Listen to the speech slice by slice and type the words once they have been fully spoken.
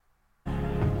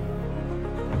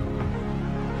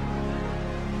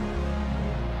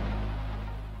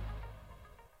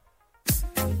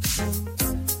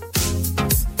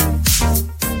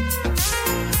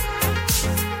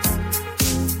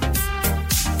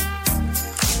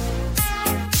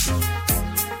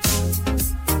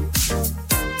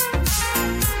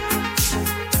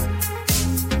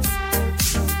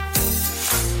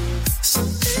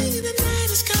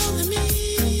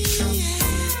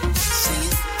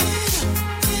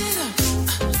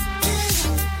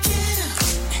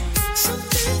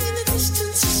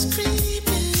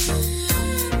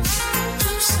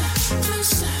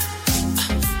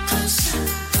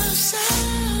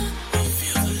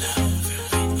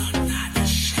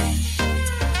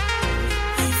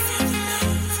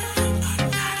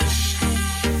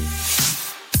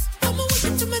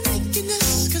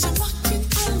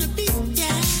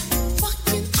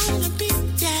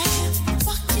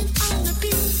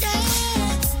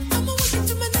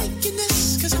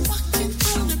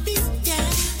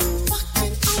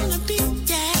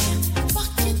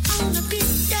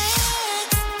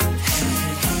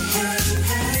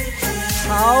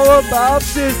How about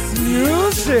this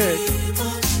music?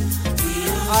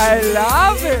 I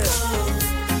love it.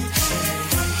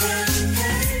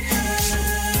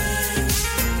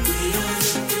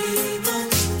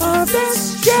 Of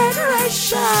this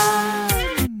generation.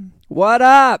 What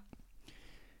up?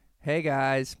 Hey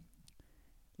guys.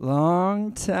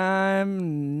 Long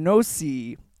time no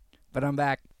see, but I'm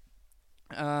back.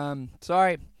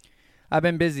 Sorry. I've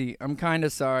been busy. I'm kind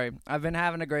of sorry. I've been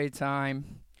having a great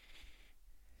time.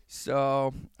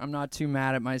 So, I'm not too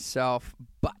mad at myself,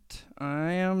 but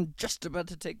I am just about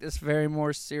to take this very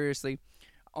more seriously.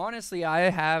 Honestly, I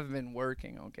have been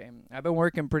working, okay? I've been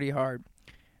working pretty hard.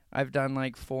 I've done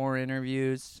like 4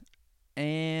 interviews,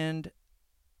 and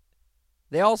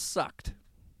they all sucked.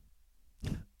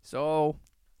 So,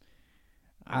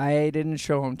 I didn't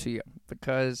show them to you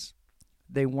because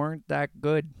they weren't that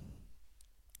good,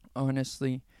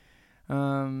 honestly.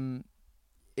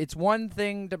 It's one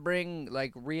thing to bring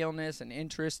like realness and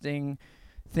interesting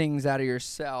things out of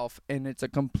yourself, and it's a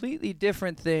completely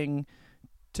different thing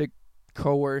to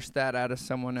coerce that out of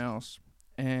someone else.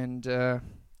 And I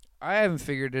haven't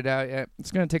figured it out yet. It's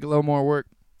going to take a little more work.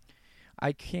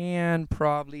 I can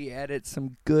probably edit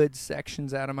some good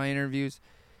sections out of my interviews,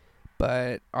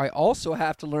 but I also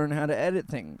have to learn how to edit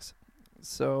things.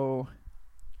 So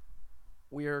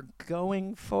we're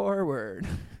going forward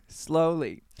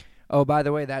slowly. Oh, by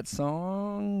the way, that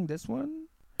song, this one,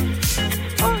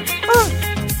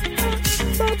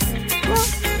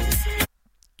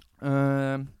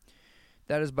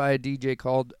 that is by a DJ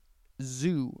called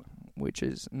Zoo, which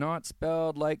is not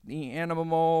spelled like the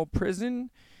animal prison.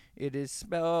 It is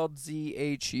spelled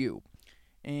ZHU.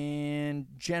 And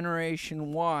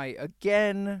Generation Y,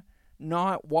 again,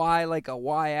 not Y like a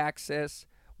Y-axis.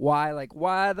 Y like,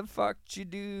 why the fuck you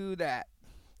do that?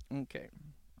 Okay.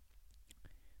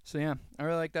 So yeah, I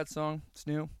really like that song. It's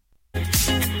new.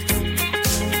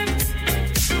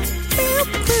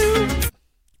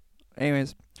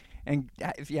 Anyways, and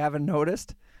if you haven't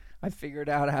noticed, I figured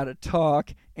out how to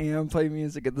talk and play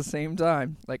music at the same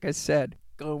time. Like I said,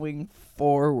 going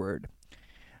forward.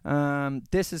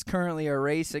 This is currently a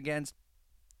race against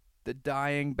the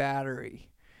dying battery.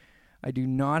 I do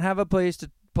not have a place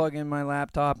to plug in my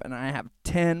laptop, and I have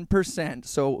 10%.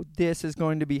 So this is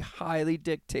going to be highly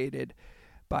dictated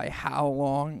by how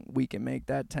long we can make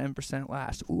that 10%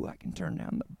 last. Ooh, I can turn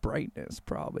down the brightness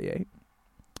probably, eh?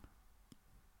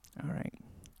 All right.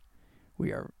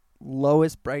 We are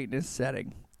lowest brightness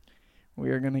setting.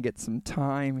 We are going to get some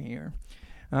time here.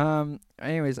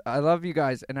 Anyways, I love you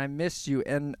guys, and I missed you.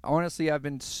 And honestly, I've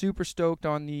been super stoked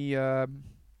on the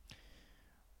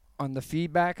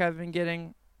feedback I've been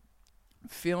getting.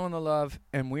 Feeling the love,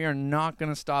 and we are not going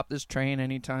to stop this train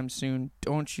anytime soon.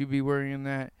 Don't you be worrying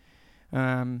that.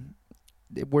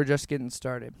 We're just getting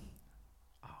started.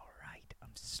 All right,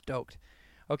 I'm stoked.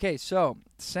 Okay, so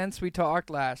since we talked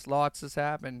last, lots has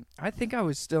happened. I think I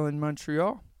was still in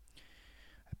Montreal.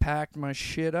 I packed my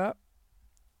shit up.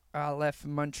 I left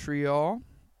Montreal.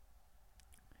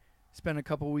 Spent a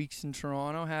couple weeks in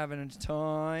Toronto having a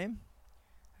time.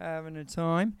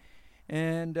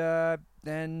 And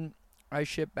then I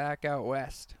shipped back out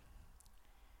west.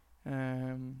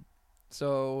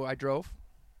 So I drove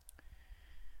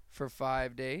for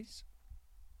 5 days.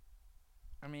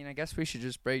 I mean, I guess we should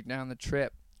just break down the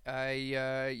trip.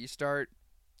 You start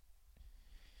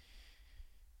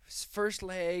first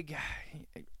leg.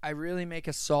 I really make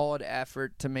a solid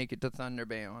effort to make it to Thunder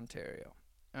Bay, Ontario,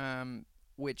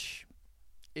 which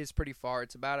is pretty far.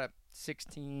 It's about a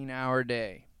 16-hour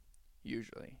day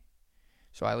usually.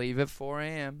 So I leave at 4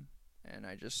 a.m. and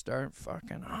I just start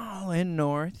fucking all in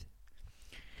north.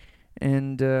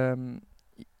 And the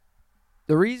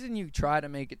reason you try to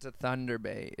make it to Thunder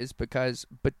Bay is because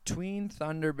between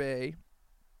Thunder Bay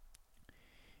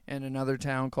and another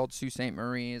town called Sault Ste.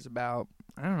 Marie is about,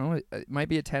 I don't know, it might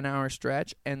be a 10-hour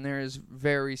stretch, and there is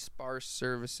very sparse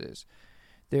services.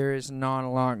 There is not a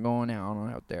lot going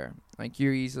on out there. Like,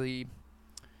 you're easily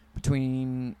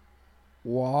between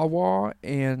Wawa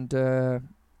and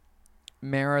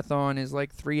Marathon is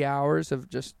like 3 hours of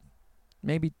just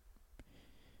maybe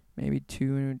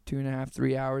 2.5,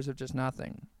 3 hours of just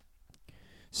nothing.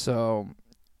 So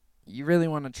you really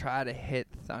want to try to hit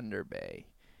Thunder Bay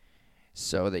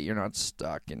so that you're not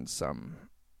stuck in some,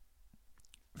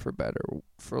 for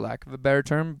lack of a better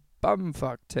term,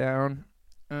 bumfuck town,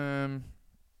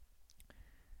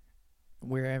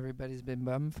 where everybody's been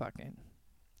bumfucking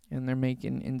and they're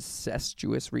making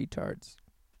incestuous retards.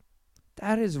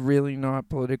 That is really not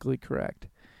politically correct.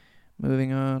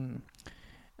 Moving on.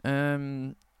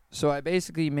 So I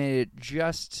basically made it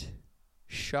just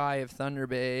shy of Thunder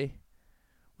Bay.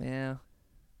 Well,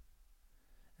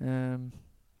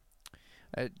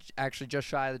 actually just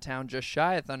shy of the town, just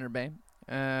shy of Thunder Bay.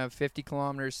 50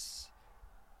 kilometers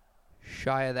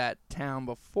shy of that town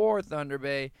before Thunder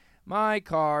Bay. My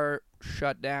car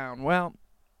shut down. Well,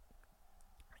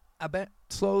 I bet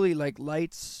slowly, like,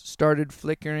 lights started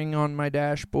flickering on my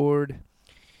dashboard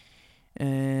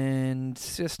and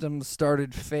systems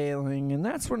started failing, and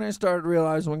that's when I started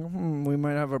realizing, we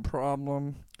might have a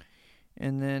problem.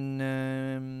 And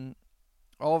then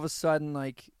all of a sudden,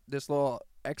 like, this little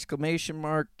exclamation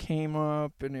mark came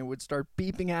up, and it would start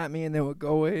beeping at me, and then it would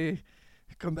go away,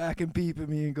 come back and beep at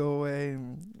me and go away,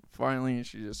 and finally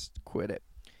she just quit it.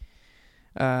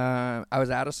 I was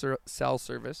out of cell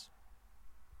service.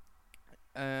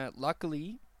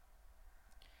 Luckily,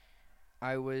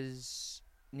 I was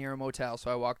near a motel,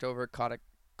 so I walked over,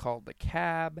 called the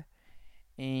cab,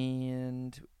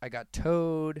 and I got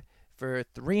towed for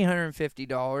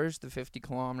 $350, the 50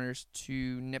 kilometers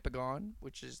to Nipigon,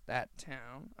 which is that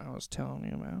town I was telling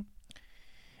you about.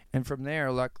 And from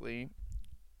there, luckily,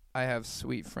 I have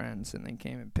sweet friends, and they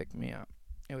came and picked me up.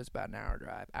 It was about an hour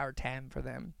drive, hour 10 for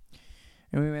them.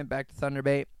 And we went back to Thunder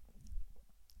Bay.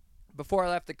 Before I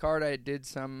left the cart, I did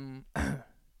some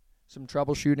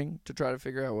troubleshooting to try to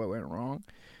figure out what went wrong.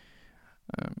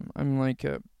 I'm like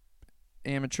a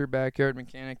amateur backyard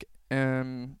mechanic.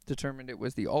 Determined it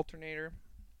was the alternator.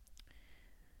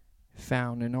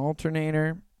 Found an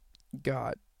alternator.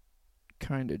 Got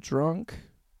kind of drunk,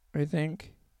 I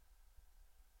think.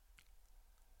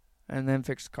 And then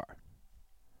fixed the car.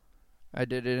 I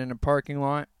did it in a parking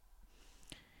lot.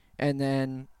 And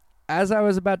then, as I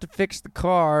was about to fix the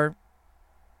car,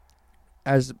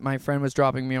 as my friend was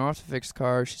dropping me off to fix the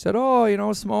car, she said,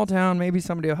 small town, maybe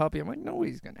somebody will help you. I'm like,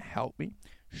 nobody's going to help me.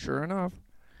 Sure enough,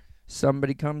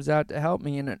 somebody comes out to help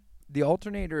me, and the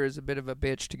alternator is a bit of a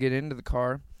bitch to get into the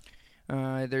car.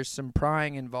 There's some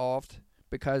prying involved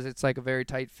because it's like a very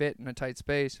tight fit in a tight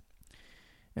space.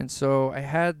 And so I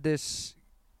had this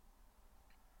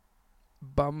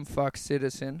bumfuck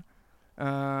citizen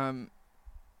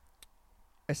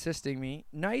assisting me.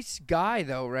 Nice guy,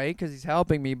 though, right? Because he's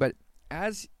helping me. But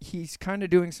as he's kind of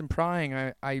doing some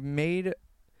prying, I made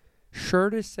sure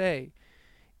to say,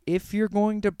 if you're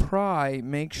going to pry,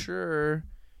 make sure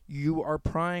you are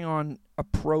prying on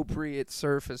appropriate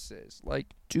surfaces.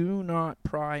 Like, do not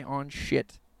pry on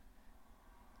shit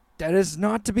that is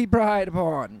not to be pried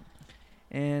upon.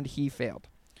 And he failed.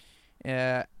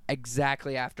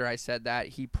 Exactly after I said that,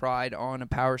 he pried on a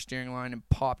power steering line and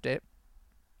popped it.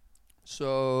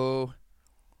 So,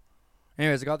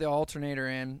 anyways, I got the alternator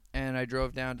in, and I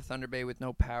drove down to Thunder Bay with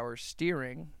no power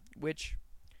steering, which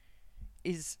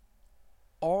is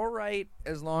alright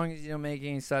as long as you don't make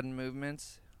any sudden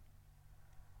movements.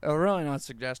 Really not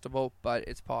suggestible, but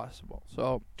it's possible.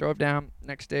 So, drove down,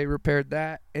 next day repaired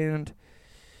that, and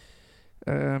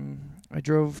I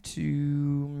drove to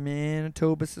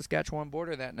Manitoba, Saskatchewan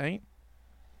border that night.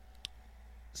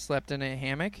 Slept in a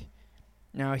hammock.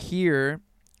 Now here,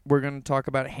 we're going to talk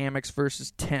about hammocks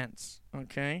versus tents,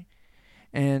 okay?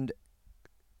 And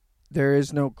there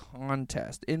is no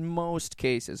contest in most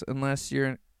cases, unless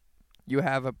you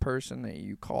have a person that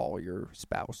you call your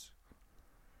spouse.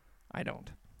 I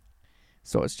don't.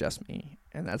 So it's just me,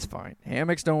 and that's fine.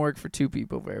 Hammocks don't work for two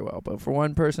people very well, but for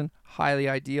one person, highly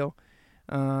ideal.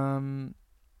 There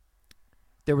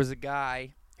was a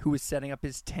guy who was setting up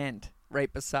his tent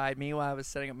right beside me while I was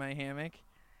setting up my hammock,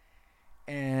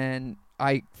 and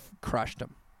I crushed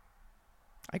him.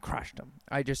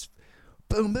 I just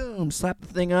boom, boom, slapped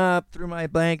the thing up, threw my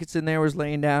blankets in there, was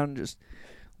laying down, just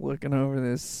looking over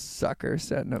this sucker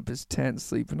setting up his tent,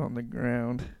 sleeping on the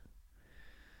ground.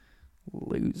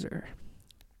 Loser.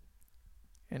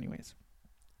 Anyways.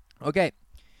 Okay.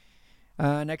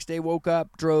 Next day, woke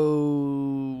up,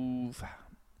 drove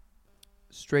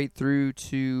straight through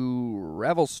to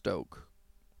Revelstoke.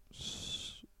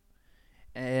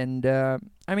 And, I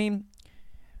mean,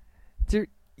 there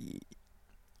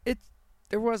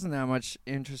wasn't that much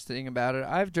interesting about it.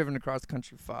 I've driven across the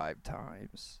country 5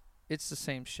 times. It's the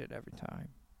same shit every time.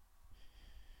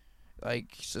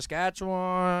 Like,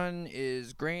 Saskatchewan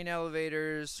is grain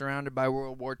elevators surrounded by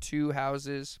World War II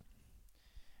houses.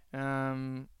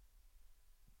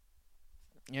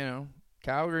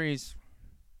 Calgary's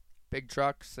big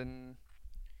trucks and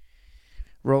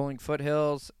rolling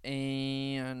foothills,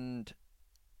 and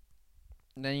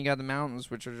then you got the mountains,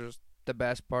 which are just the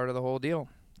best part of the whole deal.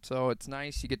 So it's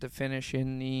nice. You get to finish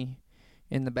in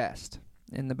the best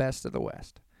of the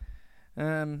West.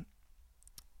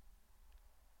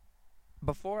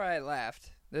 Before I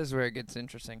left, this is where it gets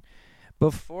interesting.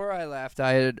 Before I left,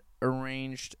 I had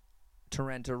arranged to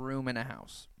rent a room in a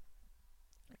house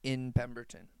in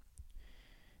Pemberton.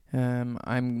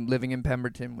 I'm living in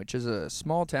Pemberton, which is a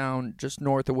small town just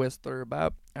north of Whistler,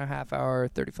 about a half hour,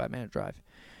 35-minute drive.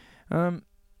 I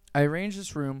arranged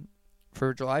this room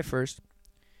for July 1st.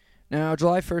 Now,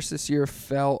 July 1st this year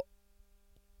fell...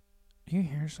 Do you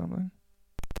hear something?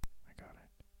 I got it.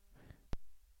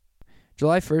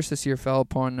 July 1st this year fell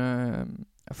upon a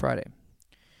Friday.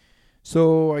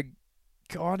 So I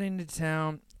got into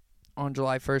town on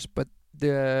July 1st, but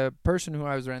the person who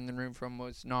I was renting the room from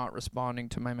was not responding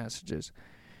to my messages.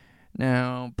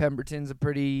 Now, Pemberton's a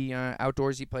pretty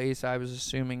outdoorsy place. I was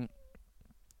assuming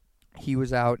he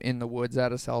was out in the woods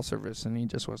at a cell service, and he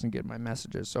just wasn't getting my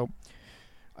messages. So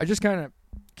I just kind of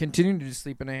continued to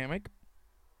sleep in a hammock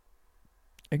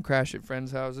and crash at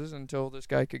friends' houses until this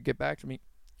guy could get back to me.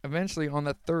 Eventually, on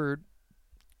the 3rd,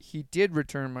 he did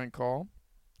return my call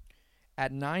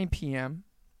at 9:30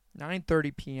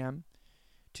 p.m.,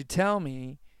 to tell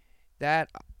me that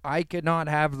I could not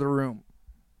have the room.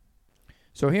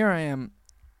 So here I am.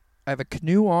 I have a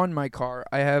canoe on my car.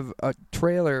 I have a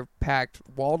trailer packed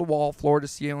wall-to-wall,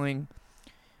 floor-to-ceiling,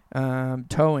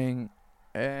 towing,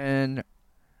 and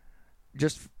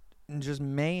just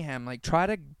mayhem. Like, try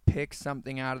to pick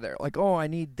something out of there. Like, oh, I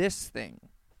need this thing.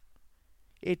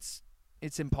 It's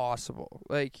impossible.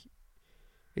 Like,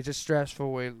 it's a stressful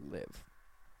way to live.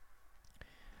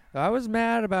 I was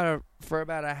mad for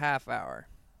about a half hour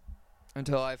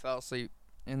until I fell asleep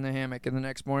in the hammock. And the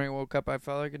next morning I woke up, I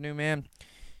felt like a new man.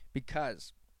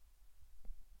 Because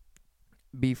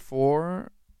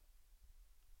before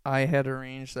I had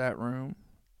arranged that room,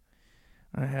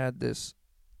 I had this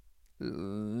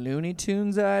Looney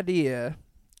Tunes idea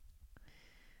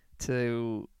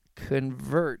to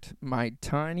convert my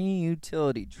tiny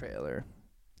utility trailer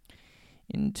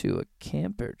into a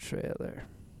camper trailer.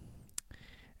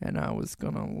 And I was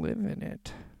going to live in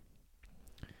it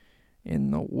in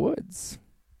the woods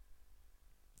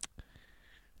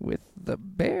with the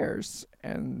bears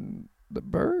and the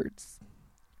birds.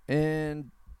 And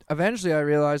eventually I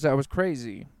realized I was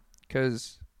crazy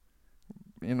because,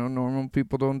 normal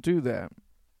people don't do that.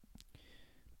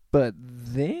 But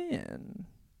then,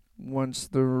 once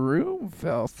the room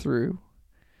fell through,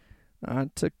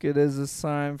 I took it as a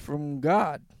sign from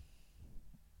God.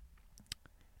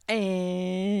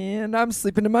 And I'm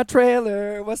sleeping in my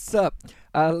trailer. What's up?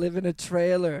 I live in a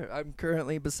trailer. I'm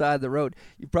currently beside the road.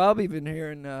 You've probably been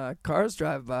hearing cars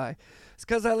drive by. It's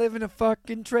because I live in a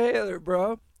fucking trailer,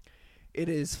 bro. It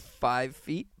is 5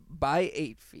 feet by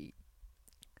 8 feet.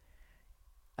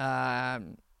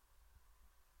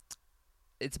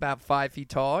 It's about 5 feet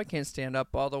tall. I can't stand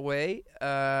up all the way.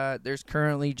 There's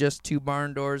currently just 2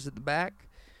 barn doors at the back.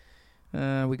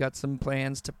 We got some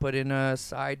plans to put in a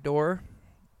side door.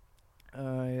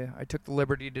 I took the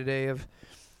liberty today of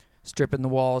stripping the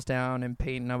walls down and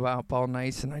painting them up all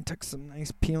nice, and I took some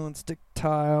nice peel and stick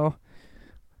tile.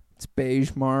 It's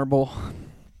beige marble.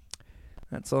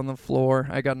 That's on the floor.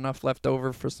 I got enough left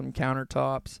over for some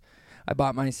countertops. I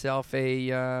bought myself a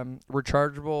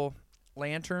rechargeable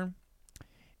lantern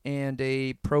and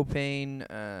a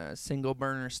propane single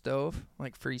burner stove,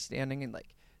 like freestanding, and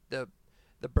like the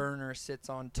burner sits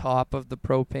on top of the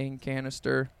propane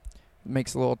canister.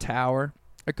 Makes a little tower.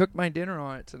 I cooked my dinner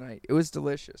on it tonight. It was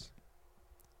delicious.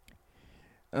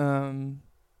 I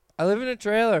live in a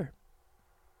trailer.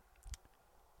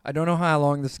 I don't know how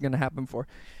long this is going to happen for.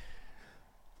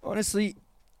 Honestly,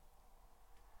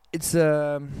 it's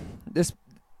this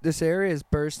area is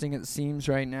bursting at the seams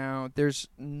right now. There's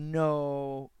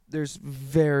very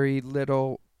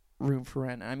little room for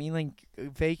rent. I mean, like,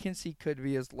 vacancy could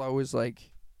be as low as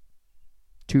like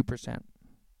 2%.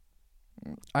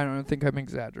 I don't think I'm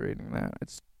exaggerating that.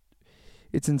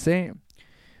 It's insane.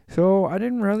 So I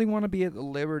didn't really want to be at the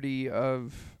liberty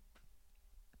of,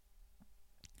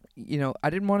 I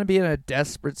didn't want to be in a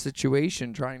desperate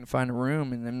situation trying to find a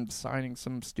room and then signing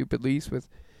some stupid lease with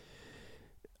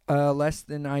less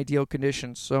than ideal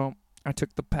conditions. So I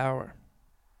took the power.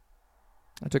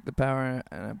 And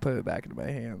I put it back into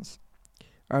my hands.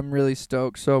 I'm really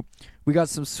stoked. So we got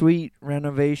some sweet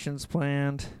renovations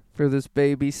planned for this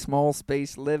baby. Small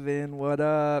space living. What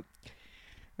up?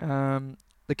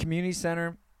 The community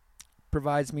center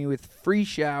provides me with free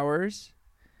showers.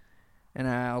 And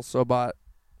I also bought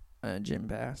a gym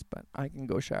pass, but I can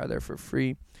go shower there for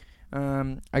free.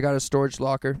 I got a storage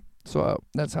locker. So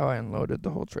that's how I unloaded the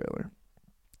whole trailer.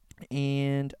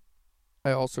 And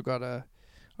I also got a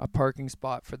parking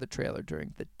spot for the trailer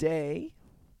during the day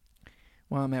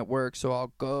while I'm at work. So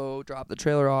I'll go drop the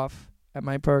trailer off at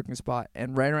my parking spot.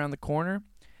 And right around the corner,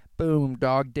 boom,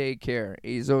 dog daycare.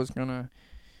 Azo's going to,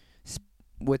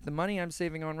 with the money I'm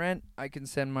saving on rent, I can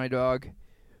send my dog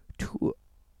to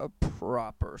a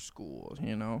proper school,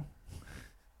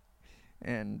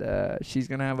 And she's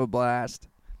going to have a blast.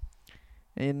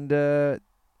 And I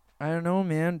don't know,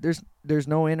 man. There's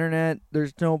no internet.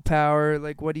 There's no power.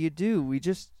 Like, what do?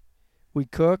 We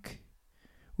cook.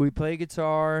 We play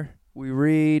guitar. We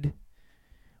read.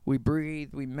 We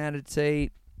breathe. We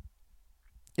meditate.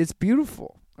 It's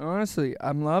beautiful. Honestly,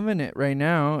 I'm loving it right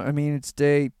now. I mean, it's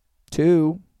day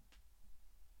 2.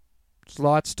 There's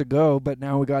lots to go, but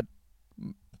now we got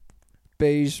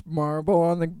beige marble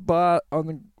on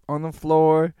the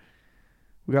floor.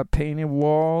 We got painted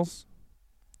walls.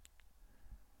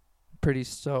 Pretty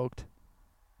stoked.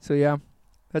 So yeah,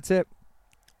 that's it.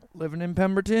 Living in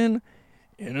Pemberton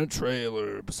in a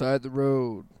trailer beside the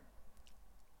road.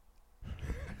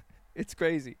 It's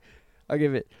crazy. I'll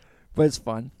give it. But it's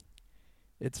fun.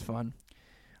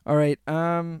 All right.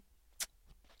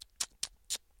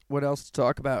 What else to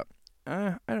talk about?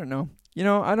 I don't know.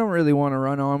 I don't really want to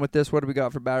run on with this. What do we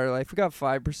got for battery life? We got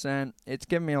 5%. It's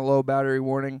giving me a low battery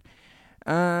warning.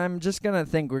 I'm just going to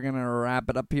think we're going to wrap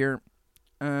it up here.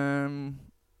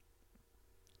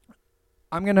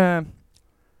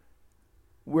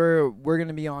 We're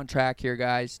gonna be on track here,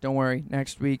 guys. Don't worry.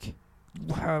 Next week,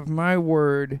 have my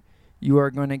word, you are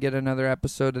going to get another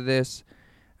episode of this.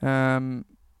 And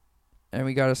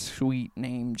we got a sweet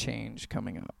name change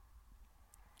coming up.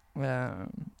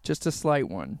 Just a slight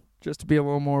one, just to be a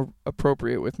little more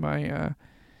appropriate with my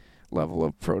level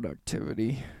of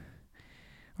productivity.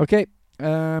 Okay,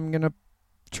 I'm gonna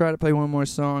try to play one more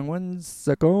song. 1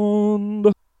 second.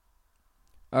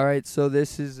 All right, so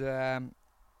this is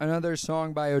another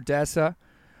song by Odessa,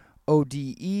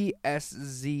 Odessa.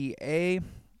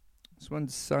 This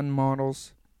one's Sun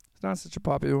Models. It's not such a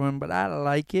popular one, but I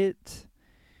like it.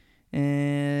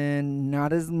 And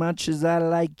not as much as I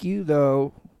like you,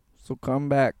 though. So come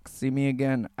back. See me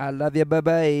again. I love you.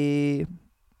 Bye-bye.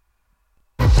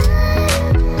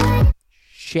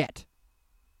 Shit.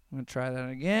 I'm going to try that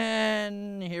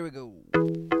again. Here we go.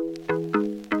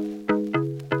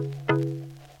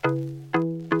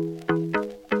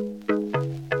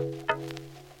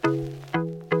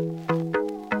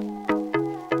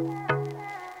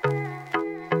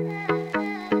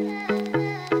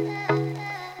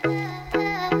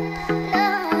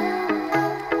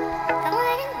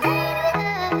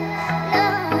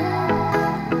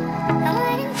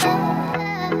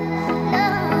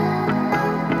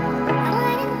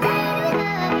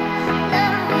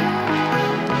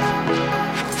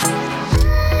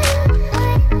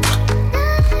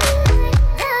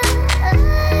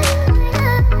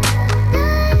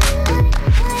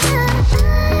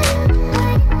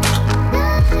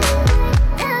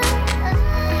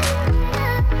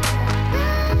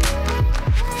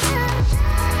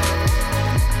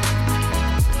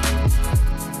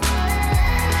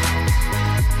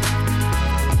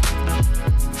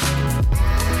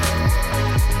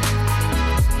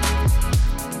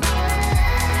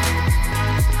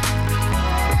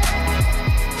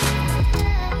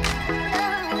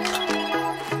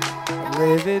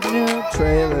 Living in a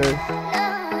trailer.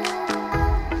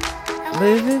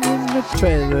 Living in a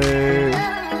trailer.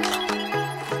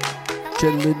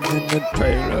 Chilling in a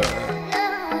trailer.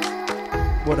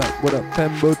 What up,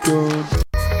 Pemberton?